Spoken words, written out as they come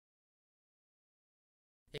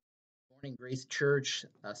Morning, Grace Church.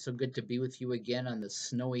 So good to be with you again on this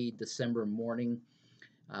snowy December morning.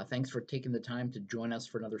 Thanks for taking the time to join us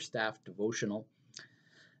for another staff devotional.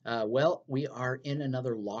 We are in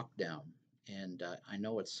another lockdown, and I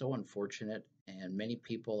know it's so unfortunate, and many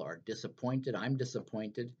people are disappointed. I'm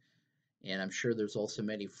disappointed, and I'm sure there's also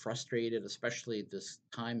many frustrated, especially this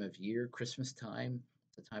time of year, Christmas time,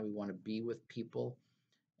 the time we want to be with people,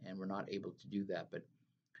 and we're not able to do that. But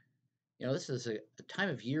this is a time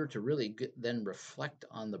of year to really then reflect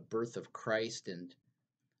on the birth of Christ and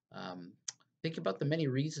um, think about the many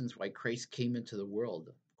reasons why Christ came into the world.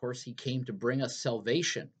 Of course, he came to bring us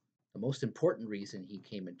salvation, the most important reason he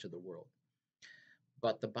came into the world.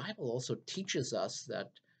 But the Bible also teaches us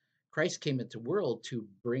that Christ came into the world to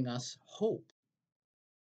bring us hope.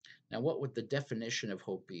 Now, what would the definition of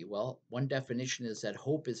hope be? Well, one definition is that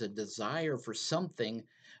hope is a desire for something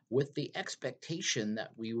with the expectation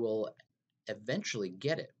that we will eventually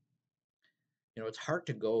get it. It's hard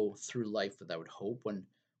to go through life without hope. When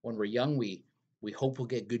we're young, we hope we'll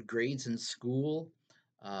get good grades in school.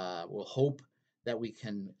 We'll hope that we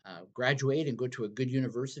can graduate and go to a good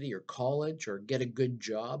university or college or get a good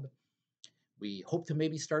job. We hope to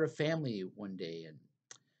maybe start a family one day.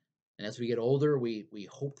 And as we get older, we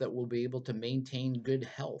hope that we'll be able to maintain good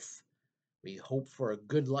health. We hope for a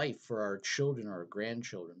good life for our children or our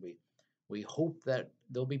grandchildren. We hope that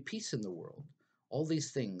there'll be peace in the world. All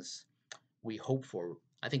these things we hope for.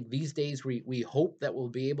 I think these days we hope that we'll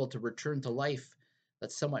be able to return to life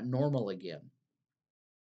that's somewhat normal again.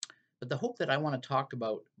 But the hope that I want to talk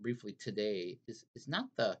about briefly today is not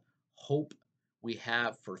the hope we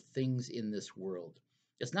have for things in this world.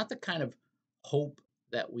 It's not the kind of hope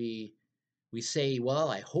that we say, well,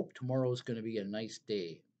 I hope tomorrow is going to be a nice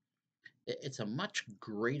day. It's a much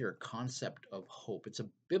greater concept of hope. It's a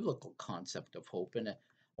biblical concept of hope. And I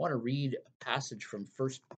want to read a passage from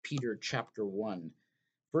First Peter chapter 1.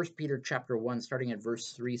 First Peter chapter 1, starting at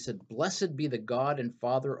verse 3, said, Blessed be the God and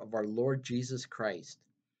Father of our Lord Jesus Christ.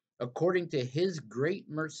 According to his great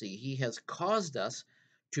mercy, he has caused us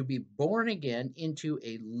to be born again into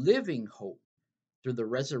a living hope through the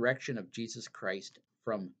resurrection of Jesus Christ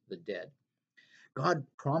from the dead. God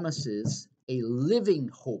promises a living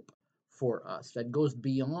hope for us that goes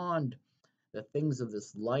beyond the things of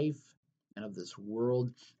this life and of this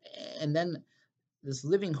world. And then this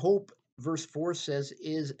living hope, verse 4 says,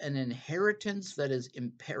 is an inheritance that is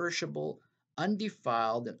imperishable,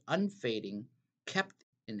 undefiled, and unfading, kept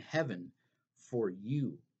in heaven for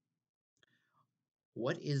you.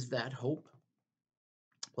 What is that hope?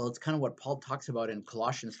 Well, it's kind of what Paul talks about in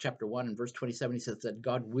Colossians chapter 1 and verse 27. He says that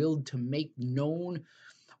God willed to make known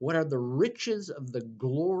what are the riches of the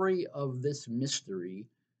glory of this mystery,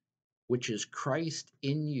 which is Christ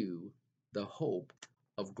in you, the hope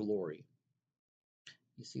of glory.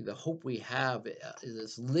 You see, the hope we have is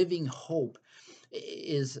this living hope,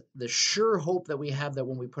 is the sure hope that we have that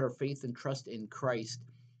when we put our faith and trust in Christ,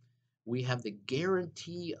 we have the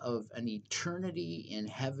guarantee of an eternity in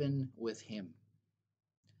heaven with him.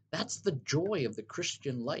 That's the joy of the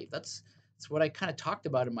Christian life. That's what I kind of talked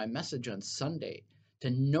about in my message on Sunday, to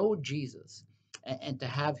know Jesus and to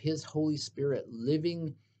have his Holy Spirit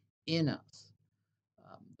living in us.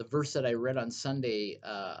 The verse that I read on Sunday,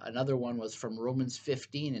 another one was from Romans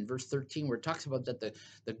 15 and verse 13, where it talks about that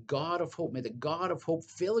the God of hope, may the God of hope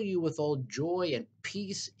fill you with all joy and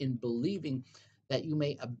peace in believing, that you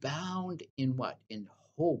may abound in what? In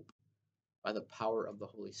hope by the power of the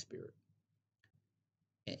Holy Spirit.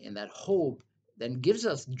 And that hope then gives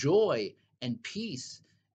us joy and peace,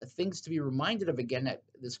 things to be reminded of again at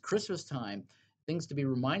this Christmas time, things to be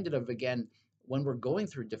reminded of again when we're going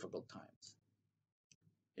through difficult times.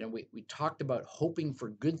 We talked about hoping for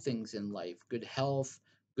good things in life, good health,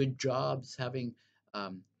 good jobs, having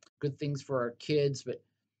good things for our kids, but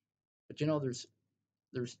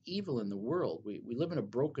there's evil in the world. We live in a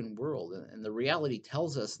broken world, and the reality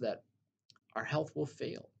tells us that our health will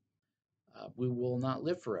fail. We will not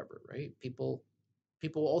live forever, right? People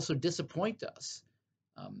also disappoint us.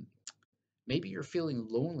 Um, Maybe you're feeling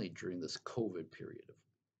lonely during this COVID period,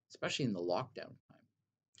 especially in the lockdown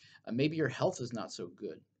time. Maybe your health is not so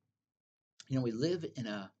good. We live in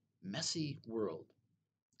a messy world,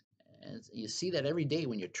 and you see that every day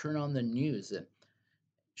when you turn on the news. It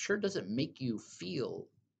sure doesn't make you feel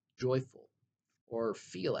joyful or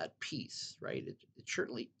feel at peace, right? It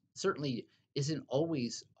certainly isn't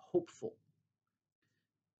always hopeful.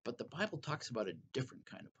 But the Bible talks about a different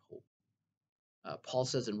kind of hope. Paul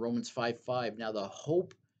says in Romans 5:5, now the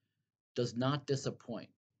hope does not disappoint,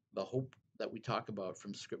 the hope that we talk about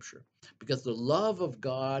from Scripture, because the love of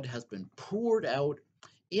God has been poured out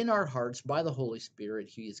in our hearts by the Holy Spirit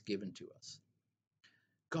He has given to us.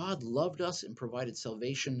 God loved us and provided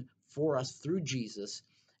salvation for us through Jesus.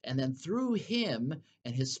 And then through Him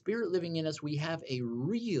and His Spirit living in us, we have a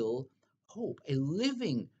real hope, a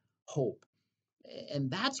living hope. And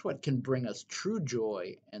that's what can bring us true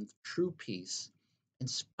joy and true peace in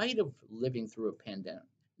spite of living through a pandemic,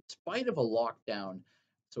 in spite of a lockdown,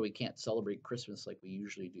 so we can't celebrate Christmas like we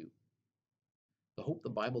usually do. The hope the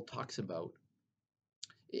Bible talks about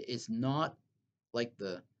is not like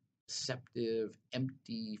the deceptive,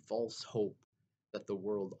 empty, false hope that the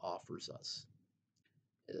world offers us.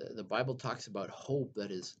 The Bible talks about hope that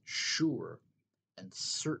is sure and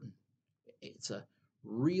certain. It's a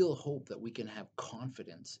real hope that we can have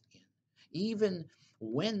confidence in. Even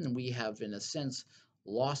when we have, in a sense,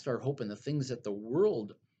 lost our hope in the things that the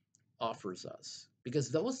world offers us, because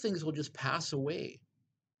those things will just pass away.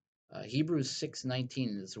 Hebrews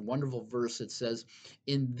 6:19 is a wonderful verse. It says,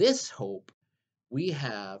 "In this hope we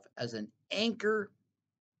have as an anchor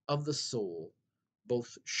of the soul,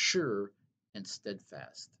 both sure and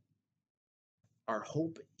steadfast." Our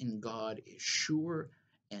hope in God is sure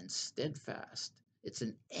and steadfast. It's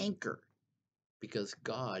an anchor because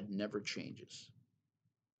God never changes.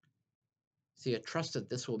 See, I trust that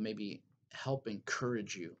this will maybe help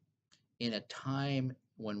encourage you in a time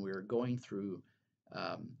when we're going through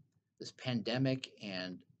um, this pandemic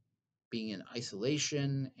and being in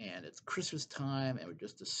isolation, and it's Christmas time and we're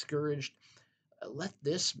just discouraged. Let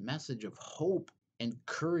this message of hope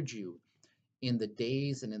encourage you in the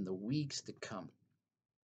days and in the weeks to come,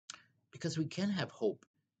 because we can have hope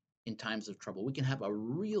in times of trouble. We can have a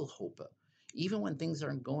real hope, even when things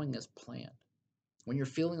aren't going as planned. When you're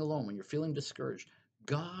feeling alone, when you're feeling discouraged,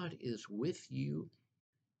 God is with you.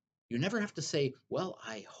 You never have to say, "Well,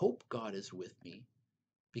 I hope God is with me,"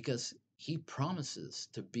 because He promises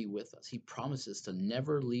to be with us. He promises to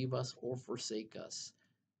never leave us or forsake us.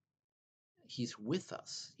 He's with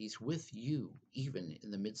us. He's with you, even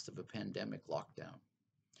in the midst of a pandemic lockdown.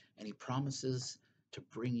 And He promises to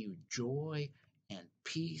bring you joy and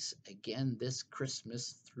peace again this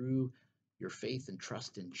Christmas through your faith and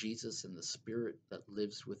trust in Jesus and the Spirit that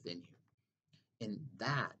lives within you. And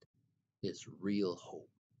that is real hope.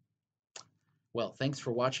 Well, thanks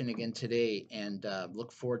for watching again today, and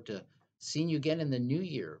look forward to seeing you again in the new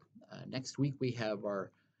year. Next week we have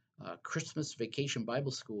our Christmas Vacation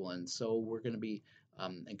Bible School, and so we're going to be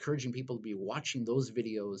encouraging people to be watching those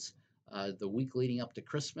videos the week leading up to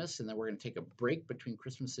Christmas, and then we're going to take a break between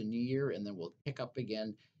Christmas and New Year, and then we'll pick up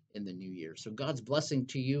again in the new year. So God's blessing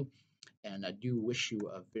to you, and I do wish you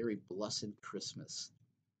a very blessed Christmas.